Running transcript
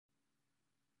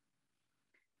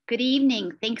Good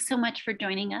evening. Thanks so much for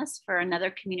joining us for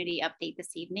another community update this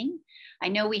evening. I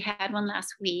know we had one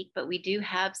last week, but we do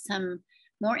have some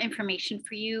more information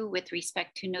for you with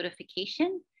respect to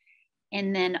notification,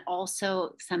 and then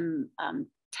also some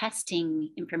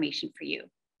testing information for you.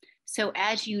 So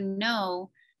as you know,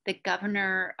 the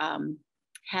governor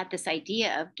had this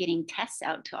idea of getting tests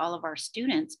out to all of our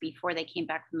students before they came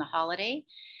back from the holiday.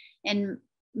 And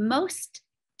most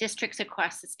districts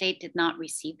across the state did not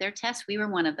receive their tests. We were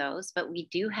one of those, but we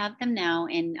do have them now,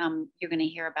 and you're going to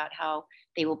hear about how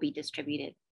they will be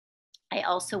distributed. I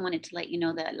also wanted to let you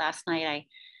know that last night I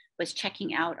was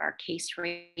checking out our case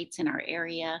rates in our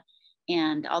area.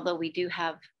 And although we do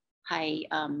have high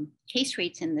case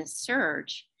rates in this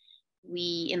surge,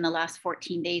 we, in the last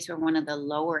 14 days, were one of the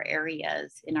lower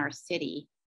areas in our city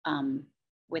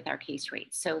with our case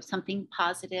rates. So something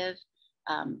positive.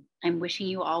 I'm wishing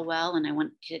you all well, and I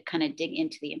want to kind of dig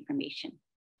into the information.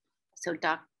 So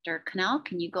Dr. Cannell,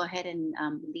 can you go ahead and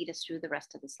lead us through the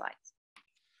rest of the slides?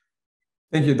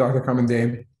 Thank you, Dr.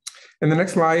 Comandé. And the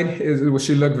next slide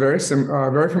should look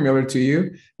very familiar to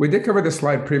you. We did cover this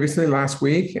slide previously last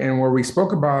week, and where we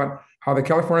spoke about how the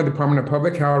California Department of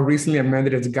Public Health recently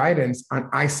amended its guidance on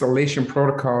isolation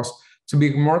protocols to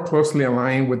be more closely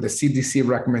aligned with the CDC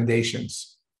recommendations.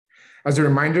 As a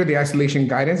reminder, the isolation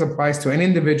guidance applies to any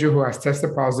individual who has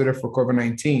tested positive for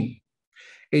COVID-19.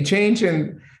 A change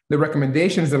in the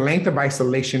recommendation is the length of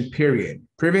isolation period.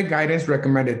 Previous guidance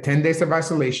recommended 10 days of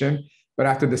isolation, but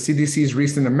after the CDC's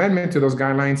recent amendment to those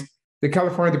guidelines, the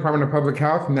California Department of Public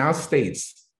Health now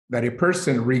states that a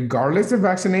person, regardless of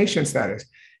vaccination status,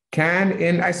 can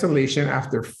end isolation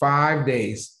after 5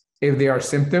 days if they are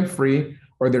symptom-free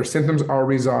or their symptoms are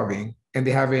resolving and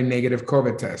they have a negative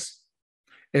COVID test.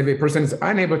 If a person is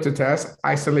unable to test,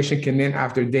 isolation can end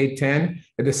after day 10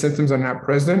 if the symptoms are not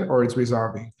present or it's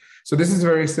resolving. So this is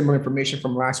very similar information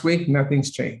from last week.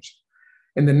 Nothing's changed.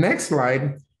 In the next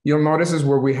slide, you'll notice is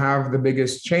where we have the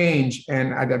biggest change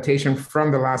and adaptation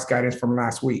from the last guidance from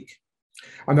last week.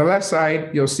 On the left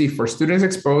side, you'll see for students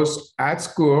exposed at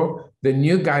school, the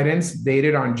new guidance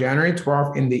dated on January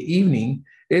 12th in the evening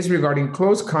is regarding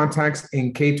close contacts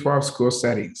in K-12 school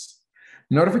settings.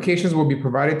 Notifications will be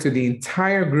provided to the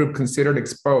entire group considered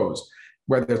exposed,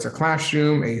 whether it's a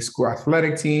classroom, a school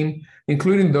athletic team,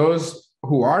 including those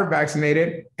who are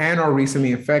vaccinated and are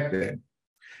recently infected.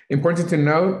 Important to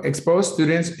note, exposed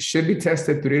students should be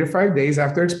tested 3 to 5 days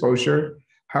after exposure.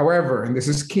 However, and this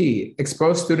is key,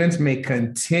 exposed students may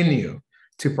continue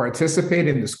to participate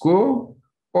in the school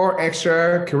or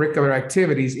extracurricular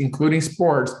activities, including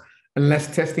sports,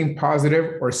 unless testing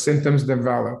positive or symptoms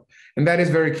develop. And that is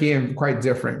very key and quite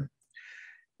different.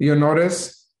 You'll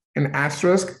notice an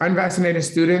asterisk, unvaccinated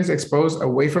students exposed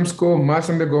away from school must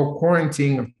undergo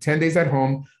quarantine of 10 days at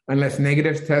home unless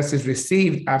negative test is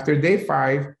received after day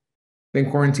 5, then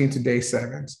quarantine to day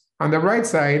 7. On the right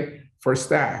side, for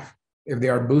staff, if they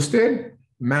are boosted,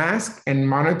 mask and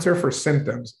monitor for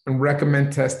symptoms and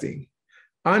recommend testing.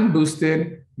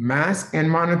 Unboosted, mask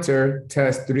and monitor,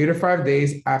 test 3 to 5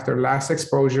 days after last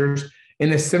exposures.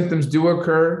 And if symptoms do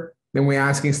occur, then we're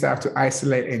asking staff to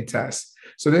isolate and test.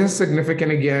 So this is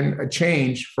significant, again, a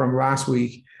change from last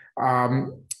week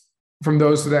from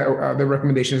those that the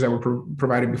recommendations that were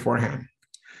provided beforehand.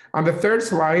 On the third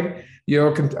slide,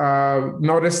 you'll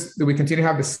notice that we continue to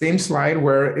have the same slide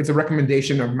where it's a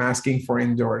recommendation of masking for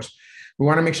indoors. We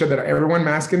want to make sure that everyone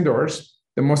masks indoors.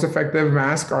 The most effective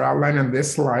masks are outlined on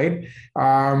this slide.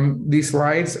 These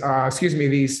masks,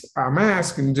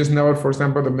 and just note, for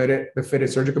example, the fitted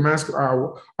surgical masks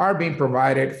are being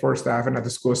provided for staff and at the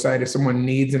school site. If someone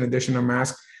needs an additional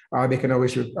mask, they can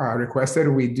always request it.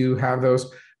 We do have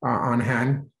those on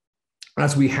hand,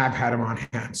 as we have had them on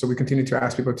hand. So we continue to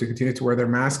ask people to continue to wear their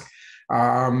mask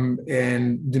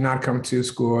and do not come to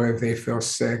school if they feel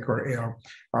sick or ill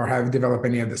or have developed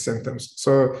any of the symptoms.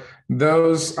 So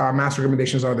those mask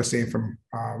recommendations are the same from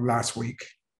last week.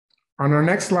 On our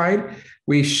next slide,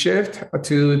 we shift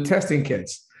to testing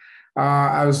kits.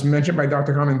 As mentioned by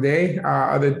Dr. Comandé,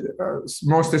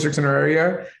 most districts in our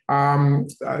area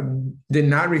did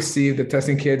not receive the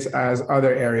testing kits as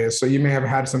other areas. So you may have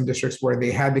had some districts where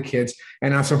they had the kits,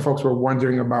 and now some folks were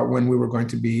wondering about when we were going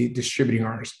to be distributing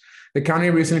ours. The county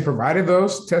recently provided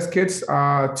those test kits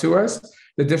to us.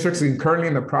 The district is currently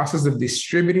in the process of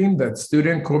distributing the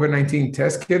student COVID-19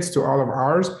 test kits to all of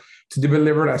ours to be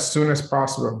delivered as soon as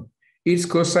possible. Each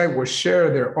school site will share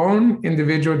their own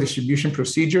individual distribution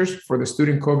procedures for the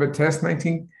student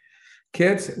COVID-19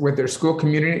 kits with their school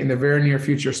community in the very near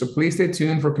future. So please stay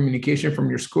tuned for communication from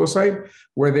your school site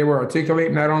where they will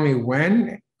articulate not only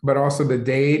when, but also the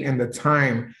date and the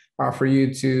time for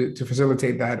you to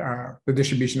facilitate that, the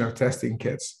distribution of testing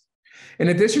kits. In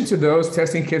addition to those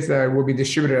testing kits that will be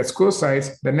distributed at school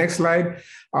sites, the next slide,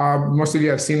 most of you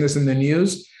have seen this in the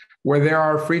news, where there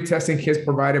are free testing kits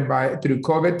provided through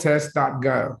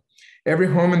covidtest.gov. Every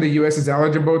home in the US is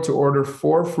eligible to order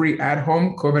 4 free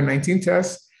at-home COVID-19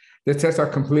 tests. The tests are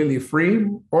completely free.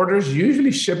 Orders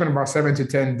usually ship in about 7 to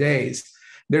 10 days.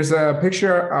 There's a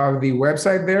picture of the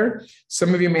website there.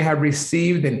 Some of you may have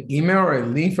received an email or a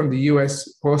link from the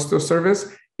US Postal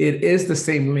Service. It is the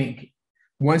same link.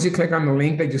 Once you click on the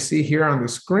link that you see here on the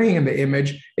screen in the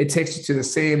image, it takes you to the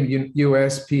same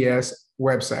USPS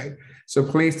website. So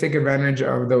please take advantage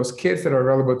of those kits that are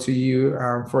available to you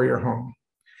for your home.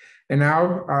 And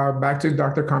now back to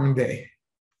Dr. Carmen Day.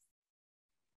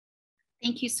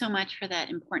 Thank you so much for that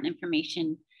important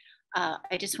information.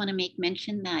 I just want to make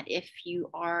mention that if you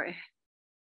are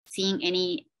seeing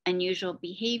any unusual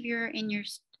behavior in your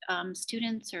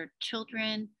students or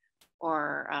children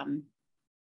or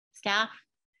staff,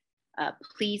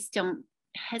 please don't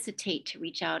hesitate to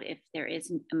reach out if there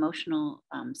is emotional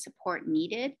support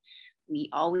needed. We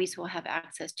always will have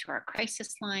access to our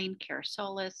crisis line, Care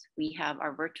Solace. We have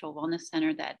our virtual wellness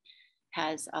center that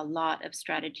has a lot of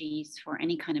strategies for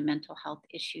any kind of mental health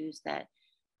issues that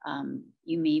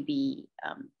you may be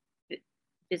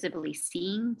visibly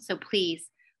seeing. So please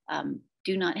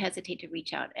do not hesitate to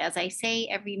reach out. As I say,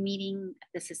 every meeting,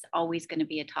 this is always going to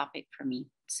be a topic for me.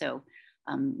 So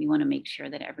we want to make sure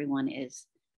that everyone is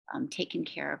taken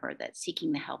care of or that's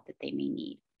seeking the help that they may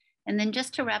need. And then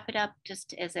just to wrap it up,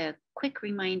 just as a quick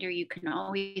reminder, you can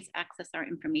always access our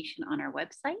information on our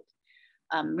website.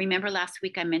 Remember last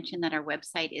week I mentioned that our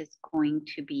website is going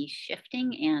to be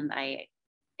shifting, and I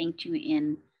thanked you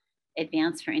in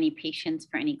advance for any patience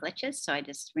for any glitches. So I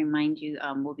just remind you,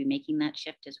 we'll be making that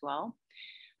shift as well.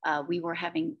 We were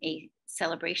having a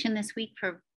celebration this week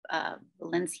for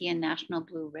Valencia National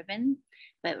Blue Ribbon,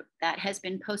 but that has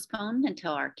been postponed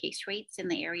until our case rates in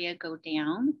the area go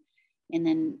down. And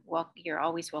then you're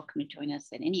always welcome to join us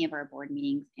at any of our board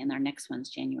meetings, and our next one's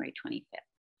January 25th.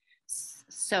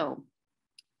 So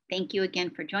thank you again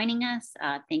for joining us.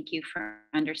 Thank you for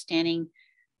understanding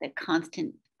the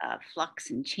constant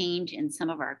flux and change in some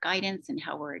of our guidance and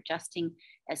how we're adjusting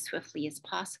as swiftly as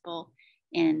possible.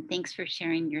 And thanks for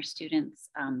sharing your students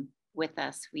with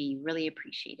us. We really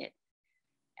appreciate it.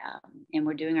 And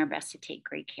we're doing our best to take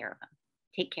great care of them.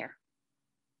 Take care.